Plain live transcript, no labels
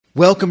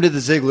Welcome to The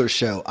Ziglar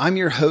Show. I'm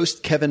your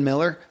host, Kevin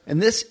Miller,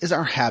 and this is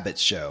our Habits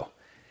Show.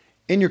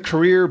 In your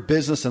career,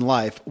 business, and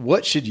life,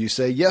 what should you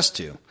say yes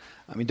to?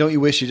 I mean, don't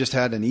you wish you just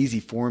had an easy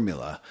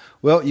formula?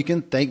 Well, you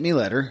can thank me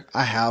later.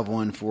 I have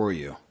one for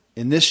you.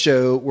 In this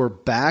show, we're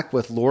back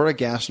with Laura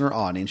Gassner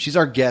Otting. She's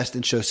our guest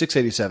in show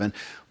 687,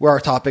 where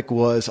our topic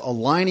was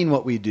aligning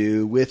what we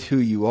do with who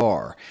you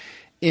are.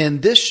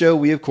 In this show,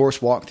 we, of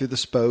course, walk through the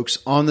spokes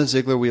on the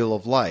Ziglar Wheel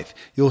of Life.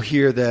 You'll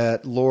hear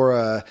that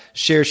Laura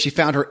shares she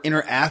found her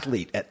inner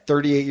athlete at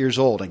 38 years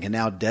old and can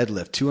now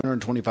deadlift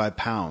 225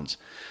 pounds.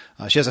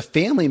 She has a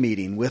family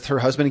meeting with her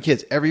husband and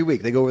kids every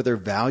week. They go over their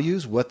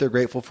values, what they're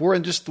grateful for,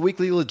 and just the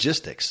weekly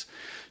logistics.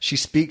 She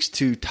speaks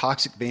to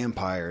toxic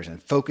vampires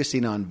and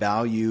focusing on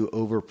value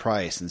over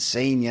price and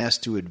saying yes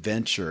to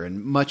adventure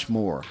and much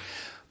more.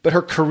 But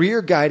her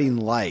career guiding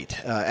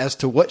light as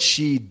to what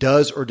she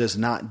does or does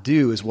not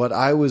do is what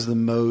I was the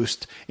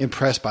most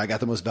impressed by. I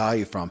got the most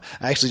value from.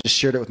 I actually just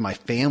shared it with my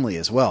family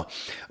as well.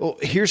 Well,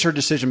 here's her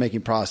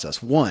decision-making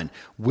process. 1,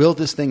 will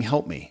this thing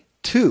help me?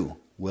 2,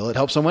 will it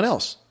help someone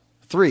else?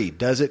 3,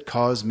 does it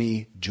cause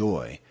me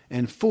joy?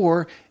 And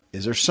 4,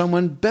 is there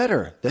someone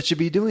better that should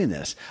be doing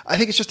this? I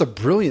think it's just a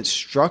brilliant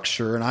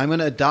structure, and I'm going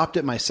to adopt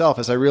it myself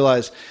as I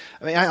realize,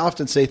 I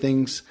often say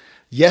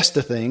yes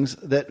to things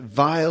that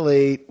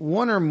violate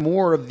one or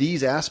more of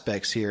these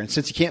aspects here. And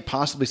since you can't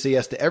possibly say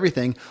yes to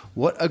everything,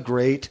 what a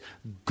great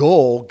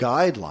goal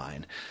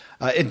guideline.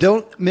 And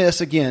don't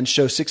miss, again,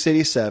 show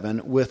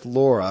 687 with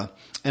Laura.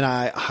 And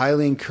I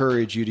highly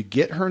encourage you to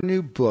get her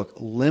new book,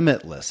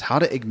 Limitless, How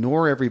to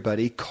Ignore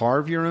Everybody,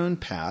 Carve Your Own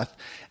Path,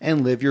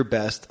 and Live Your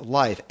Best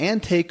Life.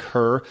 And take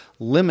her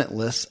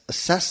Limitless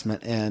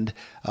assessment and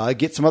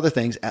get some other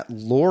things at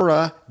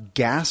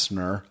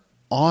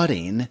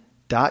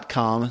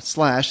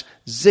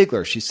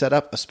lauragassnerotting.com/Ziglar. She set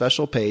up a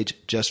special page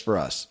just for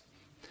us.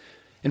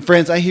 And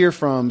friends, I hear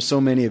from so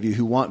many of you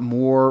who want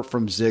more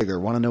from Ziglar,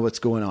 want to know what's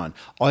going on.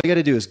 All you got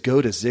to do is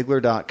go to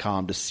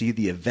Ziglar.com to see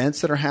the events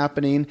that are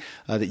happening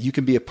that you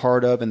can be a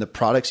part of and the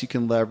products you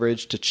can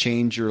leverage to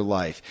change your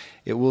life.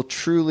 It will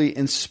truly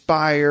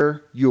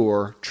inspire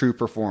your true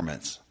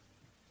performance.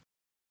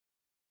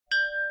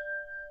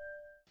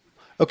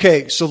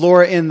 Okay, so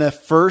Laura, in the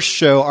first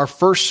show, our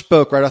first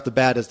spoke right off the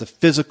bat is the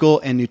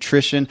physical and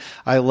nutrition.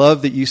 I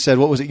love that you said,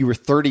 what was it? You were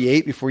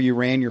 38 before you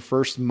ran your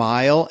first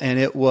mile, and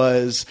it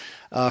was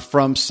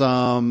from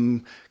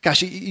some,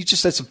 you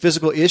just said some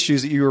physical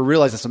issues that you were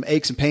realizing, some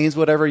aches and pains,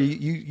 whatever.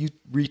 You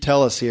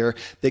retell us here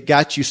that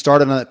got you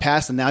started on that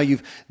path, and now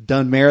you've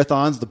done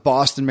marathons, the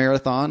Boston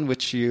Marathon,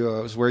 which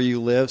was where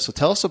you live. So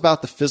tell us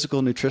about the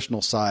physical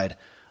nutritional side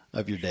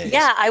of your days.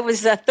 Yeah, I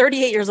was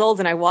 38 years old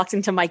and I walked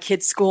into my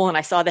kid's school and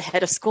I saw the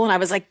head of school and I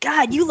was like,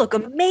 God, you look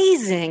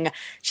amazing.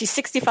 She's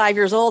 65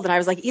 years old. And I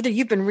was like, either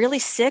you've been really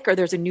sick or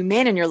there's a new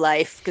man in your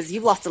life because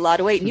you've lost a lot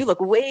of weight and you look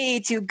way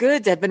too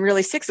good to have been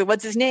really sick. So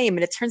what's his name?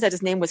 And it turns out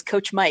his name was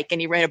Coach Mike and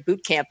he ran a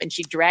boot camp and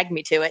she dragged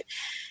me to it.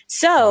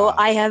 So wow.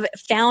 I have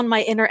found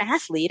my inner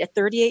athlete at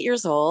 38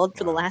 years old.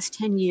 For the last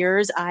 10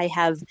 years, I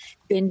have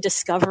been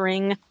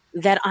discovering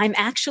that I'm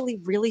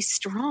actually really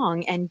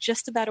strong. And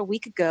just about a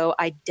week ago,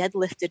 I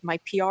deadlifted my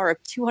PR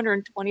of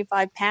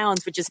 225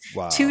 pounds, which is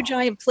 2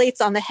 giant plates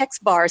on the hex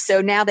bar.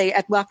 So now they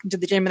welcome to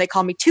the gym and they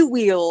call me 2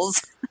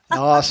 wheels.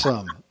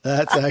 Awesome.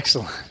 That's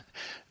excellent.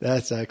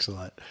 That's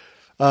excellent.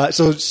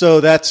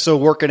 So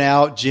working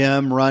out,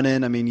 gym,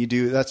 running. I mean,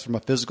 that's from a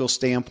physical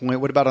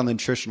standpoint. What about on the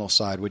nutritional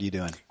side? What are you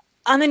doing?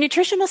 On the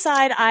nutritional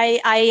side,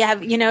 I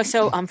have,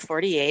 so I'm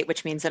 48,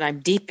 which means that I'm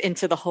deep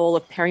into the hole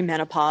of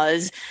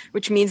perimenopause,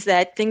 which means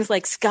that things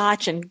like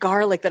scotch and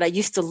garlic that I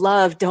used to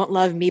love don't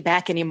love me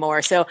back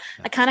anymore. So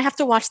I kind of have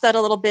to watch that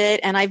a little bit.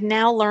 And I've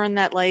now learned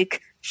that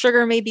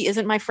sugar maybe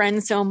isn't my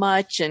friend so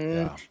much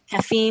and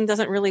caffeine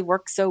doesn't really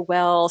work so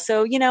well.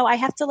 So, I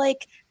have to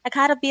I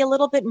gotta be a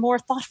little bit more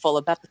thoughtful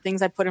about the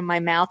things I put in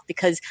my mouth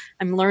because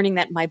I'm learning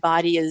that my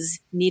body is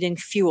needing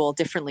fuel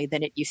differently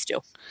than it used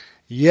to.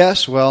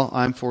 Yes, well,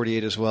 I'm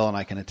 48 as well, and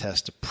I can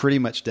attest to pretty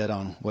much dead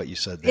on what you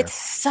said there. It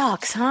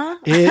sucks, huh?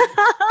 It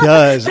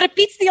does. But it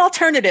beats the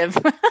alternative.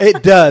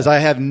 It does. I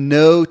have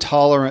no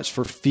tolerance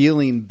for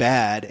feeling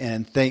bad,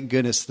 and thank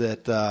goodness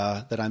that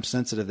I'm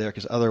sensitive there,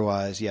 because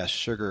otherwise, yes,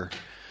 sugar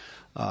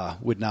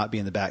would not be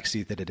in the back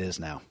seat that it is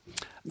now.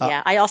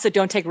 Yeah, I also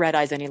don't take red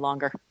eyes any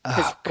longer,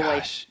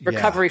 because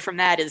recovery from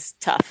that is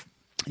tough.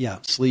 Yeah,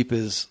 sleep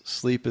is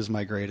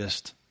my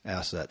greatest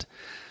asset.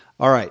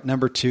 All right,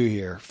 number 2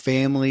 here,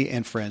 family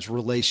and friends,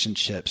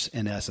 relationships,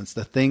 in essence,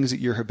 the things that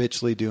you're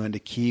habitually doing to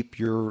keep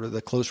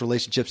the close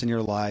relationships in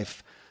your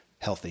life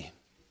healthy.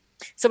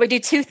 So I do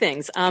 2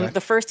 things.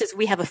 The first is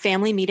we have a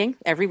family meeting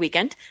every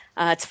weekend.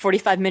 It's a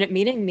 45-minute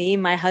meeting. Me,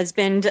 my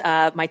husband,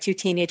 my 2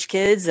 teenage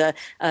kids, a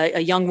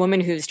young woman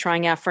who's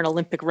trying out for an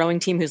Olympic rowing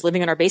team who's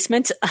living in our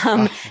basement.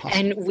 Awesome.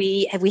 And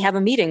we have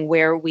a meeting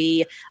where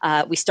we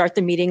start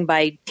the meeting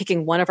by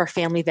picking one of our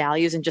family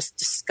values and just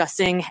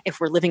discussing if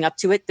we're living up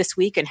to it this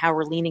week and how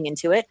we're leaning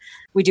into it.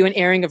 We do an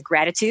airing of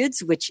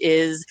gratitudes, which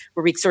is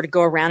where we sort of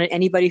go around and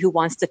anybody who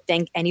wants to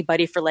thank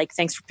anybody for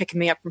thanks for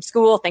picking me up from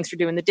school. Thanks for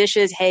doing the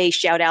dishes. Hey,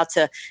 shout out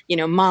to,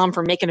 mom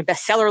for making a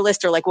bestseller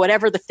list, or like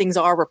whatever the things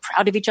are we're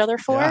proud of each other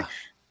for. Yeah.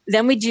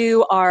 Then we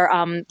do our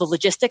the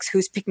logistics,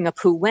 who's picking up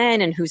who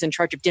when and who's in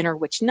charge of dinner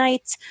which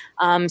night,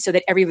 so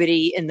that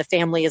everybody in the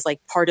family is like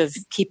part of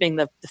keeping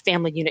the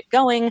family unit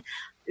going.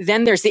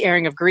 Then there's the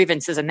airing of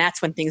grievances, and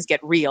that's when things get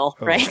real,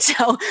 right?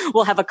 So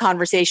we'll have a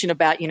conversation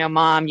about,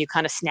 Mom, you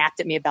kind of snapped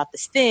at me about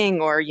this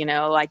thing, or,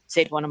 I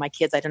say to one of my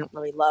kids, I didn't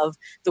really love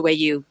the way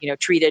you,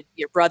 treated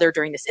your brother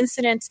during this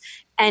incident.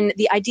 And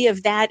the idea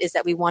of that is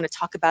that we want to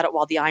talk about it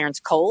while the iron's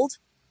cold.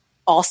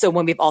 Also,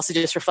 when we've also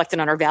just reflected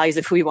on our values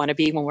of who we want to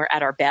be when we're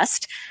at our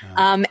best.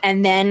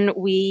 And then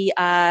we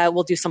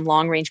will do some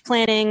long range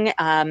planning,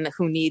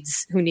 who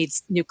needs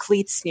new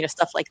cleats,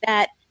 stuff like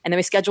that. And then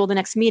we schedule the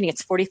next meeting.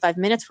 It's 45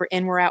 minutes. We're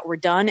in, we're out, we're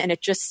done. And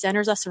it just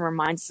centers us and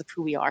reminds us of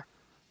who we are.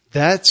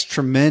 That's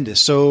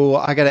tremendous. So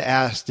I got to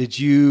ask, did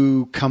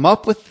you come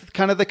up with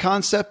kind of the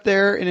concept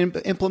there and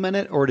implement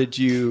it, or did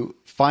you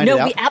find it out?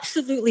 No, we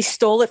absolutely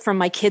stole it from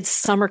my kids'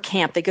 summer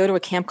camp. They go to a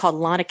camp called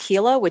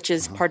Lanakila, which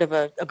is part of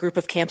a group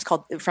of camps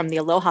from the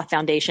Aloha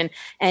Foundation.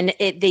 And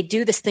they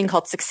do this thing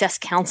called success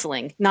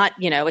counseling. Not,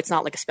 it's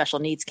not like a special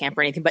needs camp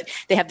or anything, but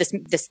they have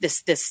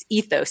this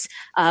ethos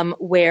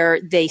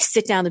where they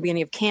sit down at the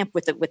beginning of camp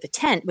with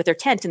their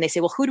tent, and they say,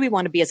 well, who do we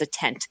want to be as a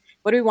tent?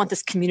 What do we want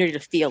this community to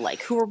feel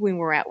like? Who are we when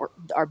we're at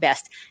our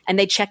best? And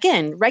they check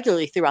in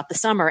regularly throughout the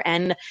summer.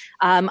 And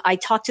I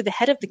talked to the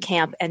head of the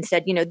camp and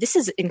said, this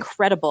is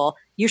incredible.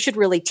 You should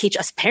really teach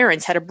us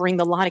parents how to bring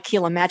the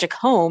Lanakila magic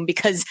home,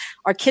 because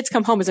our kids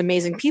come home as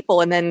amazing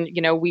people, and then,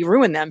 we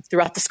ruin them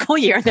throughout the school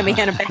year, and then we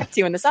hand them back to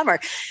you in the summer.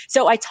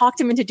 So I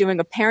talked him into doing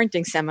a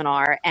parenting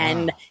seminar,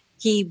 and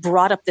he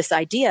brought up this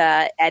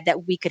idea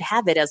that we could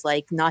have it as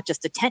like not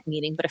just a tent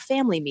meeting, but a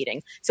family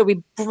meeting. So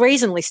we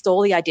brazenly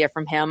stole the idea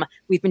from him.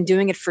 We've been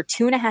doing it for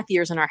 2.5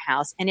 years in our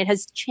house, and it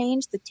has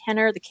changed the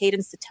tenor, the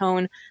cadence, the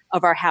tone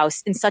of our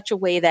house in such a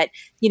way that,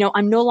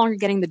 I'm no longer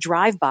getting the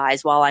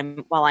drive-bys while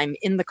I'm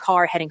in the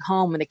car heading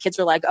home, and the kids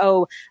are like,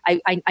 oh,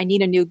 I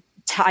need a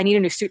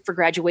new suit for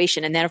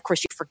graduation. And then of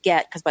course you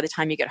forget, because by the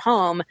time you get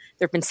home,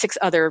 there have been 6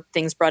 other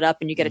things brought up,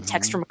 and you get a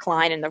text from a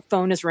client and the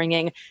phone is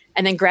ringing,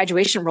 and then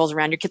graduation rolls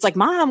around. Your kid's like,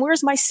 Mom,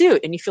 where's my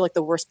suit? And you feel like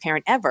the worst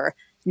parent ever.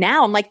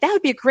 Now I'm like, that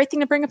would be a great thing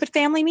to bring up at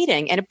family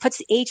meeting. And it puts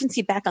the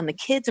agency back on the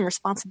kids and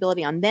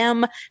responsibility on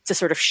them to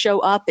sort of show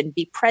up and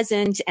be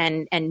present.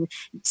 And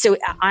so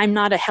I'm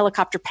not a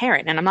helicopter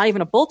parent, and I'm not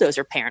even a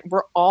bulldozer parent.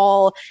 We're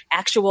all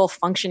actual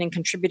functioning,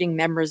 contributing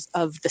members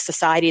of the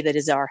society that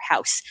is our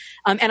house.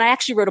 And I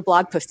actually wrote a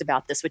blog post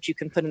about this, which you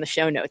can put in the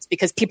show notes,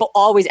 because people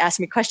always ask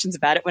me questions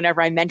about it whenever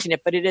I mention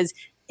it, but it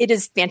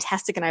is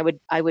fantastic. And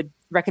I would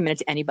recommend it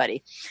to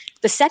anybody.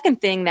 The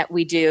second thing that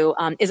we do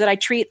is that I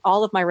treat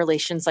all of my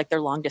relations like they're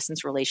long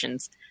distance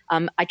relations.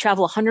 I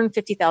travel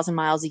 150,000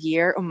 miles a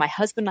year. When my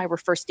husband and I were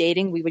first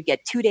dating, we would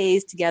get 2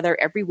 days together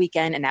every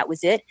weekend, and that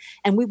was it.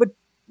 And we would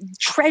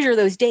treasure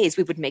those days.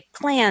 We would make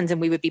plans, and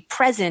we would be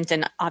present.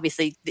 And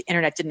obviously the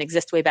internet didn't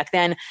exist way back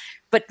then,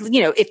 but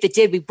if it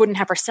did, we wouldn't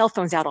have our cell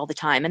phones out all the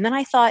time. And then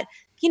I thought,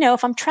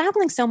 if I'm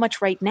traveling so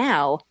much right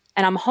now,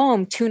 and I'm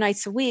home 2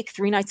 nights a week,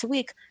 3 nights a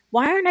week,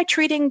 why aren't I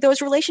treating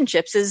those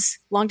relationships as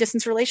long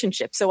distance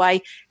relationships? So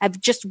I have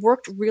just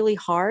worked really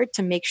hard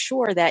to make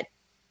sure that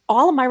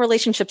all of my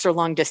relationships are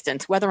long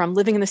distance, whether I'm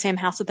living in the same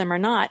house with them or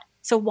not.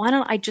 So why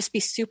don't I just be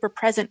super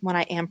present when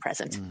I am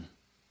present?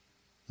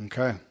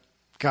 Okay.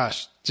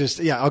 Gosh,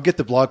 I'll get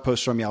the blog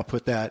post from you. I'll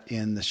put that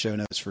in the show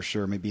notes for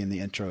sure, maybe in the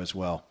intro as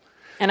well.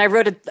 And I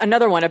wrote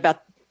another one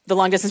about the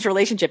long distance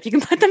relationship. You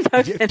can put them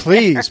both in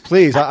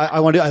Please. I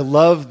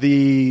love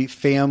the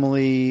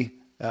family,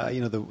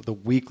 the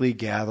weekly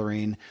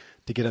gathering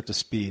to get up to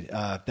speed.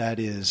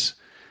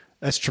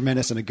 That's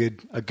tremendous, and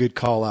a good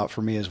call out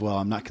for me as well.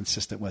 I'm not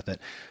consistent with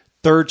it.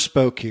 Third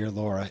spoke here,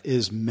 Laura,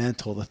 is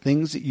mental. The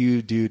things that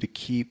you do to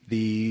keep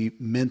the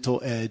mental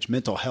edge,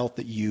 mental health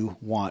that you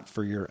want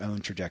for your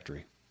own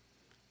trajectory.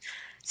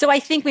 So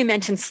I think we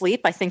mentioned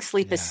sleep. I think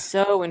sleep is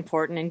so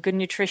important, and good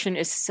nutrition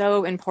is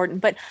so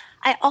important. But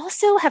I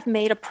also have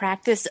made a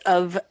practice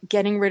of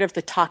getting rid of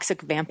the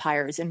toxic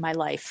vampires in my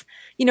life.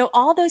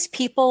 All those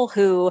people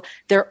who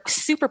they're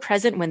super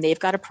present when they've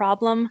got a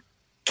problem.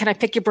 Can I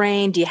pick your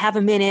brain? Do you have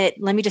a minute?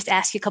 Let me just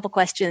ask you a couple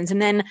questions.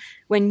 And then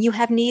when you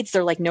have needs,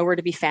 they're like nowhere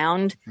to be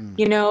found,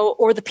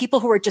 or the people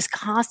who are just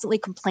constantly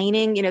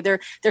complaining, there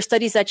are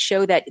studies that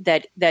show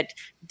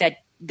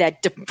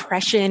that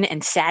depression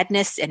and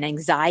sadness and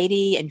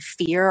anxiety and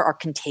fear are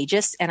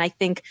contagious. And I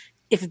think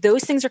if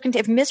those things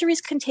if misery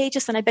is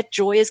contagious, then I bet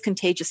joy is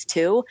contagious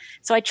too.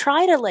 So I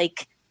try to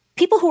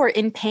people who are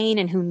in pain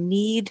and who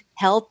need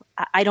help,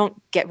 I don't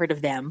get rid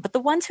of them. But the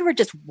ones who are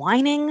just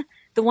whining,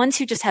 the ones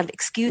who just have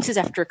excuses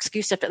after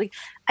excuse after,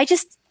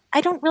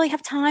 I don't really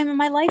have time in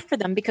my life for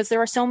them, because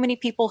there are so many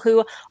people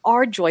who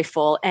are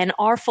joyful and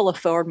are full of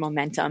forward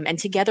momentum, and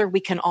together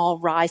we can all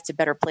rise to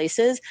better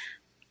places.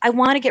 I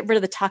want to get rid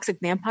of the toxic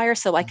vampire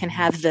so I can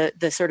have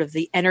the sort of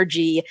the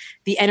energy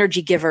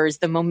givers,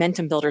 the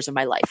momentum builders of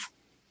my life.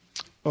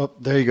 Well,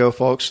 there you go,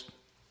 folks.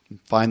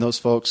 Find those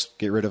folks,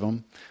 get rid of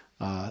them.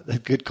 A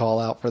good call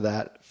out for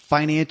that.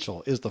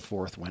 Financial is the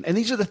fourth one. And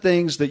these are the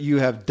things that you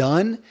have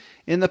done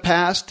in the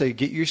past to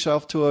get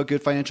yourself to a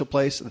good financial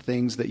place, the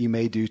things that you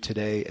may do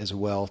today as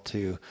well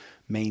to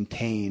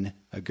maintain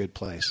a good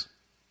place.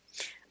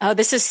 Oh,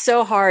 this is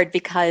so hard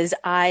because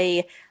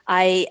I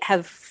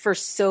have for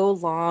so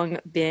long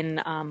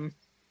been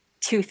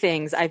two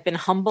things. I've been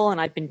humble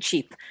and I've been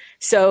cheap.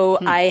 So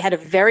I had a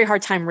very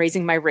hard time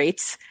raising my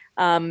rates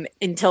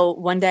until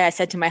one day I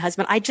said to my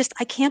husband, I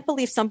can't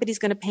believe somebody's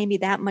going to pay me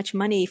that much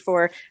money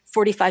for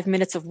 45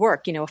 minutes of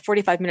work, a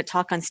 45-minute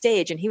talk on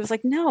stage. And he was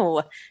like,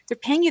 no, they're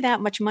paying you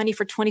that much money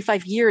for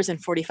 25 years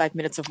and 45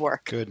 minutes of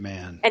work. Good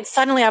man. And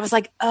suddenly I was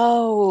like,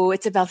 oh,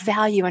 it's about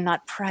value and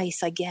not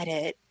price. I get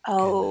it.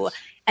 Oh, goodness.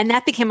 And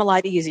that became a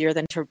lot easier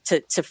than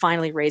to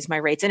finally raise my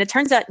rates. And it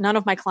turns out none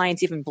of my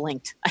clients even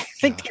blinked. I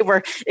think they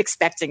were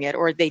expecting it,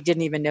 or they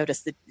didn't even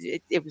notice that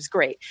it was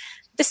great.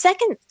 The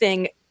second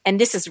thing, and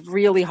this is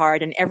really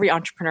hard, and every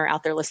entrepreneur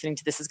out there listening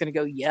to this is going to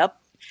go, yep.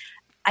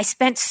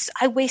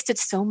 I wasted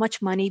so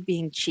much money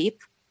being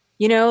cheap,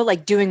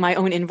 like doing my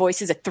own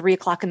invoices at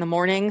 3:00 in the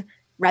morning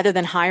rather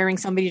than hiring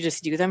somebody to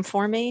just do them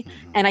for me.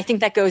 Mm-hmm. And I think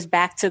that goes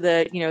back to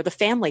the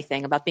family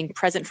thing about being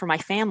present for my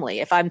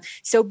family. If I'm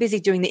so busy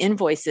doing the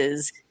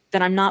invoices,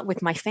 then I'm not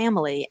with my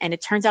family. And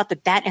it turns out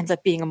that ends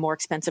up being a more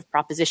expensive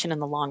proposition in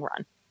the long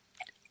run.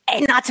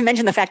 And not to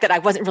mention the fact that I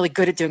wasn't really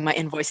good at doing my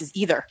invoices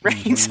either, right?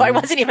 Mm-hmm. So I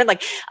wasn't even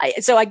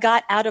so I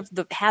got out of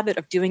the habit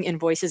of doing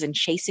invoices and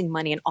chasing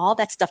money and all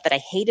that stuff that I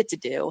hated to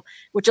do,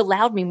 which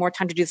allowed me more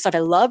time to do the stuff I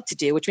love to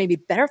do, which made me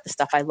better at the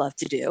stuff I love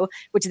to do,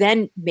 which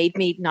then made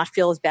me not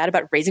feel as bad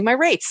about raising my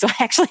rates. So I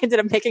actually ended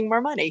up making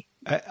more money,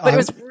 but it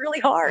was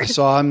really hard.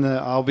 So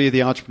I'll be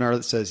the entrepreneur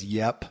that says,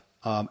 yep.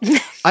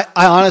 I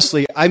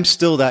honestly, I'm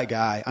still that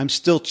guy. I'm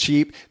still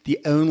cheap. The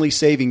only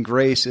saving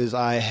grace is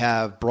I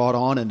have brought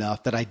on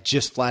enough that I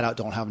just flat out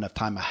don't have enough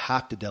time. I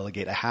have to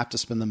delegate. I have to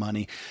spend the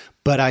money,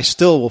 but I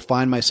still will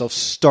find myself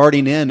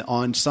starting in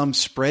on some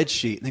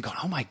spreadsheet and then going,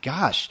 oh my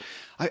gosh,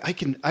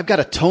 I've got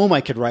a tome I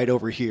could write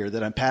over here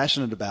that I'm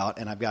passionate about,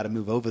 and I've got to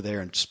move over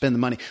there and spend the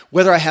money,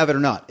 whether I have it or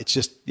not. It's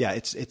just,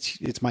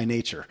 it's my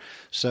nature.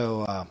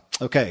 So,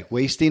 okay.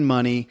 Wasting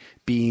money,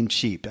 being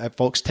cheap.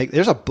 Folks,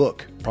 there's a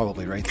book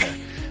probably right there.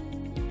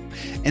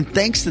 And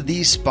thanks to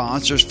these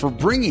sponsors for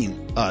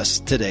bringing us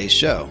today's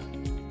show.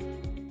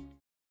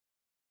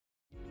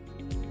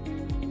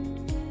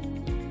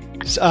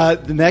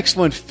 The next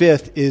one,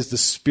 fifth, is the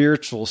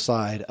spiritual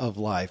side of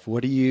life.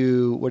 What are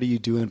you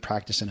doing,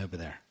 practicing over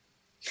there?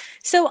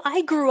 So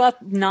I grew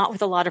up not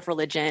with a lot of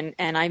religion,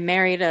 and I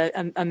married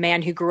a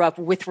man who grew up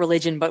with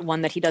religion, but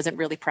one that he doesn't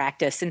really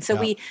practice. And so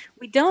we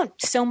don't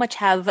so much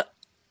have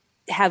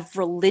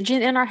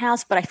religion in our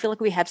house, but I feel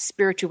like we have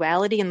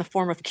spirituality in the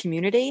form of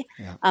community.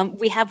 Yeah.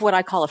 We have what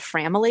I call a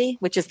family,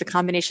 which is the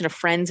combination of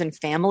friends and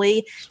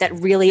family that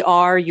really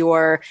are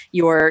your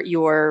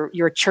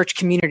church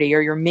community,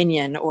 or your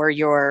minyan, or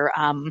your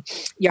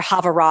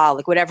Havara,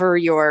 like whatever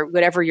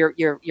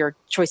your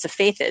choice of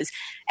faith is.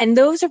 And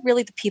those are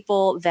really the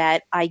people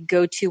that I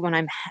go to when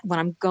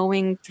I'm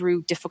going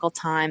through difficult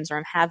times, or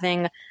I'm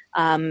having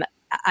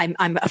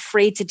I'm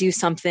afraid to do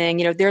something.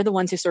 They're the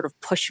ones who sort of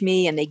push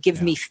me, and they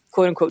give me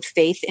quote unquote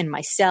faith in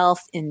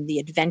myself, in the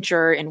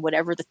adventure, in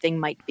whatever the thing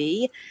might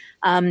be.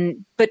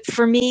 But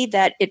for me,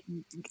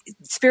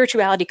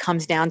 spirituality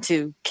comes down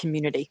to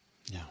community.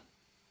 Yeah.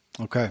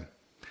 Okay.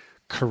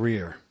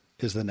 Career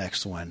is the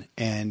next one.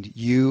 And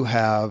you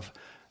have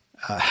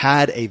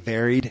had a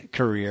varied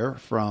career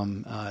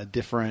from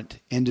different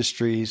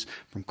industries,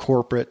 from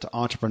corporate to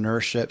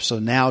entrepreneurship. So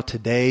now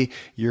today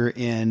you're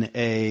in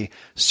a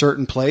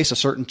certain place, a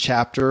certain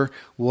chapter.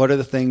 What are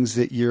the things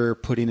that you're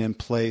putting in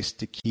place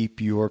to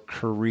keep your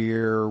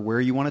career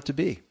where you want it to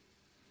be?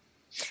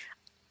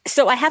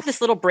 So I have this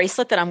little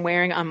bracelet that I'm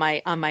wearing on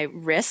my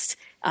wrist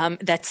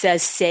that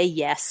says "Say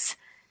Yes,"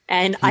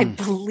 and I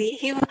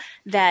believe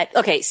that.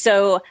 Okay,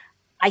 so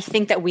I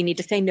think that we need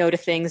to say no to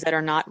things that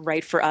are not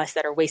right for us,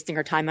 that are wasting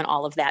our time and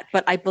all of that.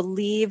 But I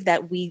believe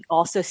that we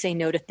also say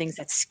no to things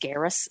that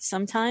scare us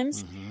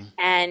sometimes. Mm-hmm.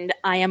 And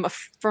I am a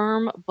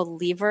firm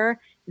believer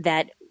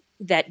that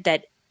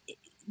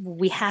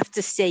we have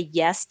to say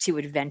yes to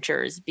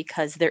adventures,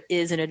 because there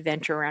is an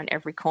adventure around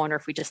every corner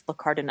if we just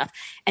look hard enough.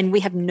 And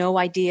we have no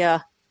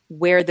idea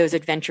where those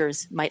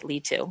adventures might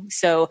lead to.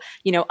 So,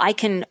 I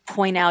can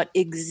point out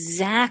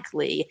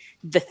exactly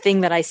the thing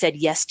that I said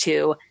yes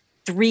to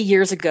 3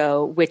 years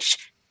ago,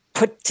 which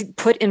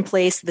put in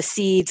place the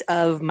seeds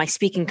of my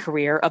speaking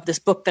career, of this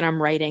book that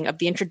I'm writing, of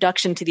the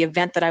introduction to the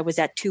event that I was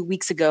at 2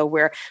 weeks ago,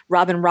 where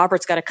Robin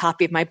Roberts got a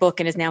copy of my book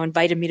and has now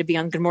invited me to be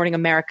on Good Morning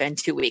America in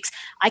 2 weeks.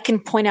 I can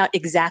point out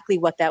exactly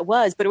what that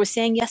was, but it was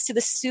saying yes to the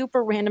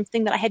super random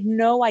thing that I had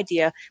no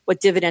idea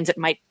what dividends it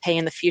might pay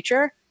in the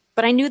future.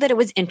 But I knew that it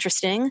was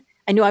interesting.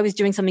 I knew I was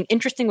doing something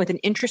interesting with an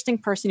interesting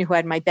person who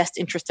had my best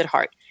interest at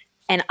heart.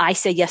 And I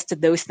say yes to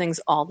those things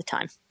all the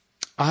time.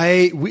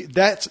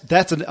 That's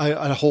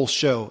a whole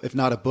show, if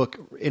not a book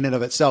in and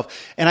of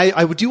itself. And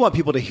I do want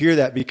people to hear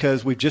that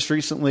because we've just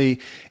recently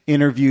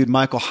interviewed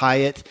Michael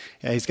Hyatt.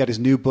 He's got his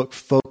new book,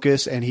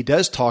 Focus, and he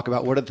does talk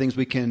about what are the things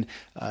we can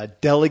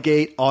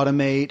delegate,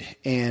 automate,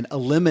 and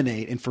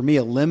eliminate. And for me,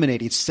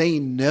 eliminating,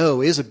 saying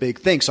no is a big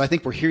thing. So I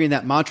think we're hearing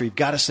that mantra. You've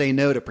got to say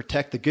no to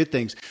protect the good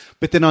things.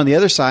 But then on the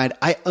other side,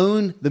 I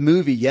own the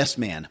movie Yes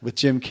Man with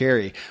Jim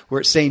Carrey,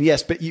 where it's saying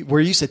yes, but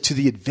where you said to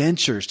the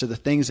adventures, to the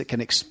things that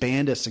can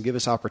expand us and give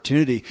us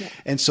opportunity. Yeah.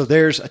 And so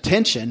there's a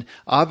tension,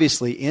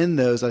 obviously, in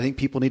those I think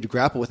people need to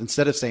grapple with.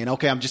 Instead of saying,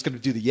 okay, I'm just going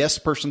to do the yes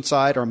person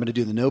side or I'm going to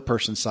do the no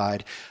person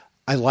side.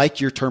 I like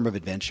your term of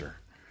adventure.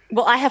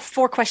 Well, I have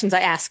 4 questions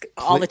I ask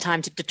all the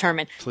time to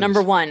determine. Please.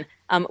 Number 1,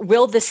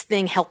 will this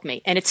thing help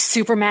me? And it's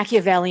super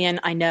Machiavellian,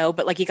 I know,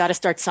 but you got to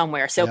start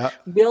somewhere. So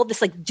will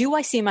this, do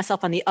I see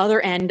myself on the other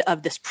end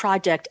of this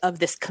project, of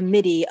this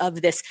committee,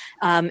 of this,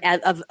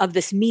 of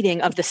this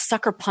meeting, of the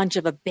sucker punch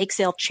of a bake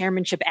sale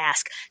chairmanship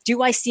ask?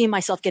 Do I see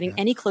myself getting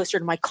any closer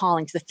to my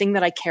calling, to the thing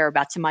that I care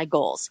about, to my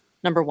goals?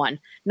 Number 1.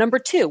 Number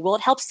 2, will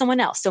it help someone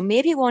else? So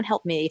maybe it won't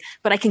help me,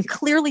 but I can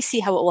clearly see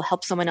how it will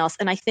help someone else.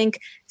 And I think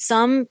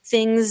some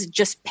things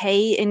just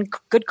pay in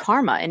good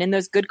karma. And in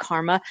those good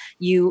karma,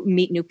 you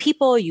meet new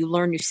people, you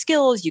learn new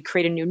skills, you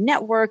create a new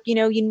network.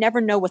 You never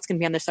know what's going to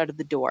be on the other side of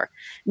the door.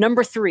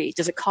 Number 3,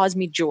 does it cause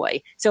me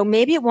joy? So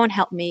maybe it won't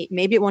help me.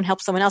 Maybe it won't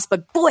help someone else,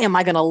 but boy, am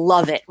I going to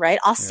love it, right?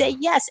 I'll say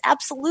yes,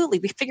 absolutely.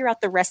 We figure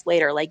out the rest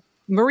later.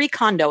 Marie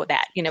Kondo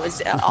that,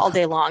 is all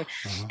day long.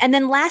 And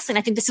then lastly, and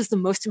I think this is the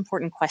most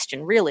important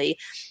question, really,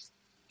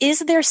 is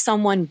there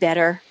someone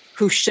better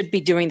who should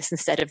be doing this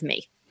instead of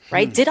me?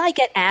 Right? Did I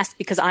get asked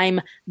because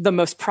I'm the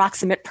most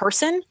proximate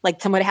person?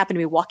 Like somebody happened to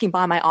be walking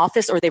by my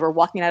office, or they were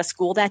walking out of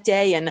school that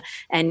day and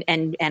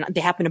they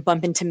happened to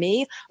bump into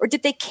me? Or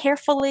did they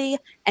carefully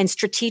and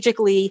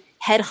strategically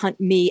headhunt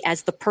me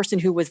as the person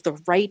who was the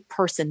right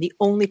person, the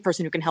only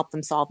person who can help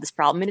them solve this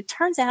problem? And it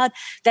turns out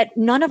that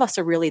none of us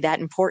are really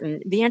that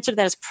important. The answer to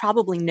that is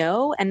probably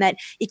no. And that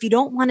if you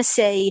don't want to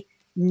say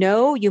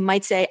no, you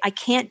might say, I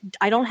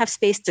don't have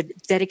space to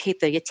dedicate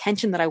the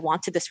attention that I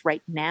want to this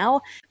right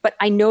now, but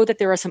I know that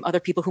there are some other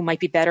people who might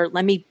be better.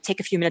 Let me take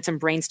a few minutes and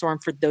brainstorm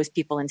for those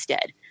people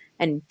instead,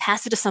 and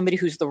pass it to somebody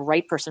who's the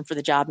right person for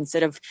the job,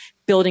 instead of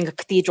building a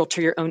cathedral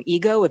to your own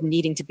ego of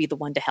needing to be the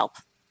one to help.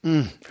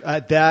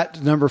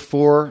 That number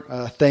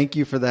 4, thank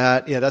you for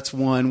that. Yeah, that's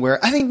one where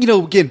I think,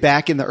 again,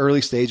 back in the early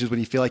stages when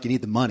you feel like you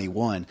need the money,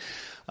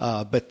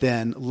 but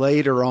then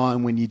later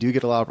on, when you do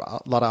get a lot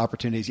of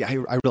opportunities,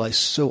 I realize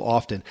so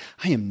often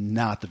I am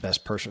not the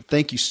best person.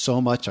 Thank you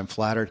so much. I'm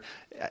flattered.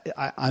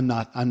 I'm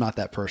not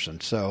that person.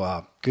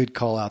 So good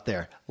call out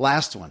there.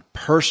 Last one,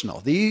 personal.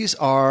 These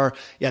are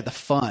the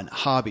fun,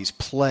 hobbies,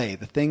 play,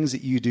 the things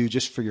that you do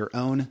just for your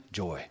own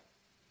joy.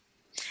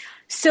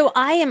 So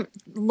I am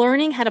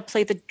learning how to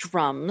play the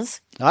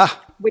drums,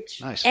 which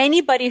nice.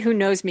 Anybody who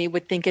knows me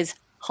would think is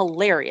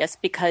hilarious,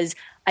 because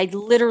I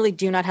literally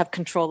do not have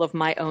control of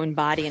my own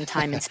body and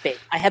time and space.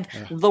 I have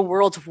the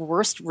world's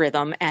worst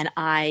rhythm, and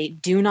I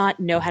do not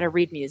know how to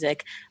read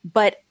music.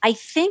 But I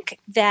think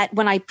that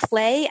when I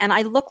play, and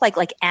I look like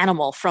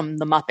Animal from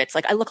the Muppets,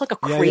 I look like a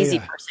crazy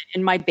person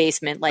in my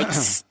basement,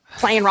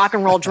 playing rock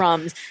and roll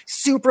drums,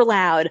 super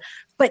loud.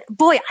 But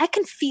boy, I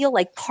can feel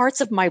parts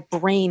of my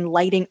brain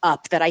lighting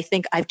up that I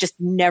think I've just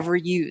never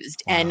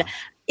used. Wow. And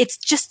it's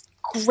just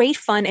great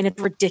fun, and it's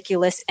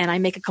ridiculous. And I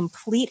make a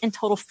complete and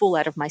total fool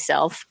out of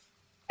myself.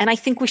 And I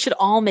think we should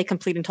all make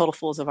complete and total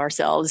fools of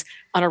ourselves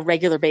on a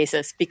regular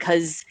basis,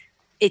 because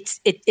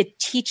it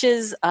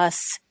teaches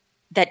us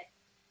that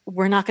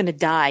we're not going to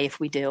die if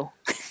we do.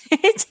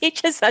 It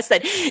teaches us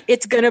that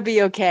it's going to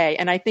be okay.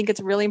 And I think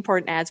it's really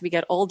important as we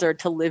get older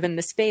to live in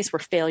the space where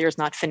failure is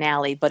not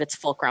finale, but it's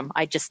fulcrum.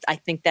 I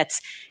think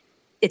it's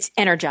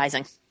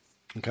energizing.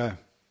 Okay.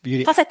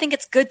 Beauty. Plus, I think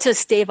it's good to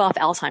stave off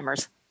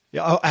Alzheimer's.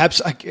 Yeah,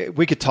 absolutely.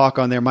 We could talk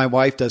on there. My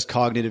wife does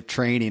cognitive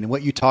training, and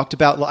what you talked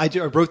about, I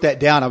wrote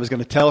that down. I was going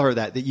to tell her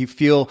that you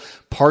feel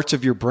parts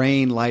of your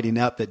brain lighting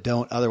up that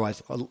don't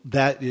otherwise.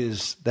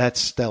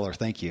 That's stellar.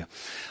 Thank you.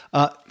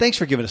 Thanks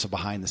for giving us a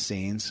behind the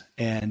scenes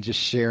and just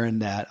sharing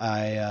that.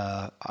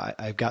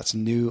 I've got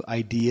some new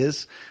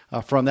ideas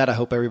from that. I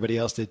hope everybody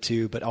else did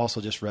too, but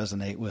also just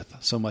resonate with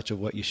so much of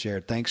what you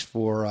shared. Thanks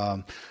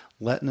for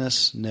letting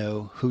us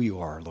know who you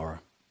are, Laura.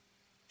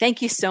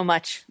 Thank you so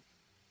much.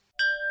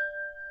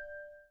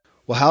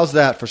 Well, how's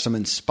that for some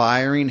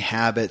inspiring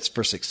habits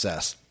for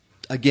success?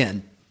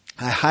 Again,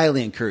 I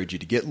highly encourage you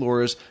to get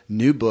Laura's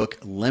new book,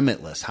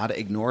 Limitless, How to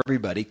Ignore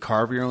Everybody,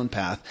 Carve Your Own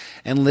Path,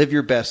 and Live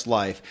Your Best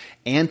Life,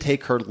 and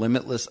take her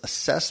Limitless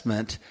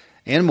assessment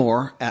and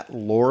more at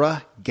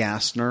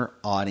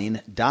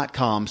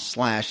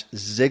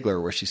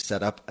lauragassnerotting.com/Ziglar, where she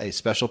set up a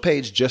special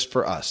page just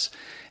for us.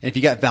 And if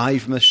you got value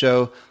from the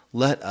show,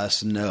 let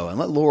us know, and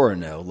let Laura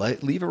know.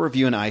 Leave a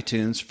review in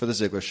iTunes for The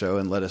Ziglar Show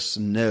and let us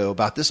know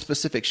about this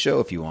specific show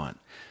if you want.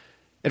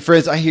 And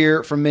friends, I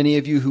hear from many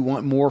of you who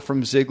want more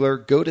from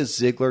Ziglar. Go to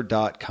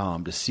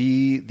Ziglar.com to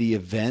see the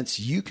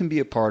events you can be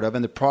a part of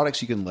and the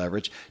products you can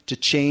leverage to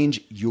change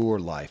your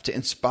life, to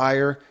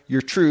inspire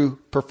your true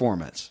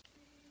performance.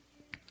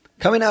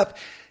 Coming up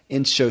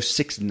in show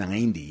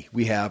 690,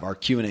 we have our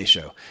Q&A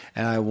show.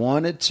 And I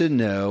wanted to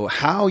know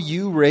how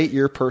you rate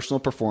your personal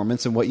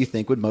performance and what you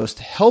think would most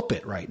help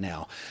it right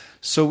now.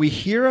 So we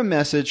hear a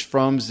message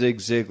from Zig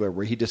Ziglar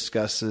where he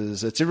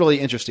discusses, it's really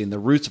interesting, the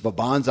roots of a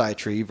bonsai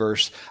tree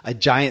versus a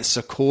giant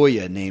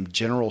sequoia named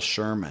General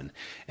Sherman,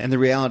 and the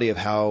reality of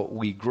how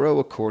we grow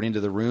according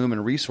to the room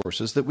and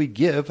resources that we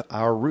give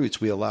our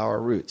roots, we allow our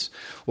roots.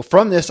 Well,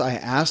 from this, I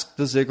asked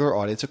the Ziglar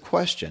audience a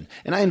question,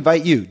 and I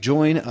invite you,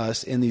 join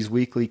us in these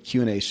weekly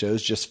Q&A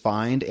shows. Just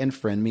find and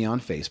friend me on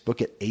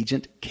Facebook at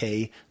Agent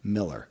K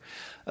Miller.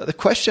 The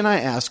question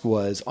I asked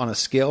was, on a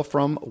scale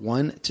from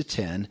 1 to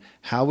 10,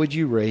 how would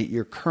you rate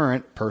your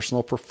current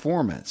personal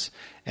performance?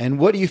 And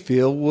what do you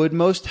feel would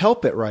most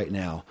help it right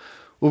now?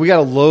 Well, we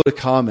got a load of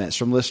comments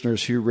from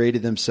listeners who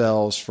rated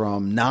themselves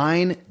from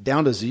 9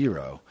 down to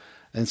 0.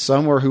 And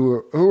some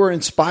who were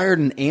inspired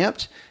and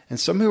amped, and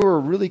some who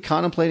were really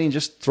contemplating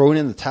just throwing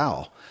in the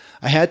towel.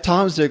 I had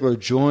Tom Ziglar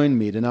join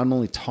me to not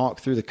only talk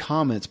through the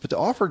comments, but to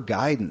offer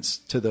guidance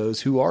to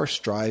those who are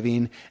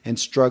striving and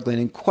struggling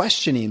and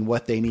questioning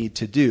what they need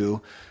to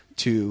do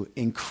to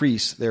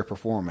increase their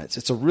performance.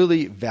 It's a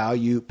really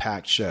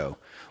value-packed show.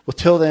 Well,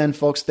 till then,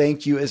 folks,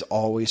 thank you as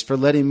always for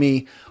letting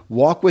me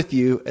walk with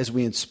you as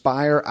we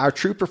inspire our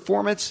true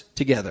performance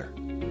together.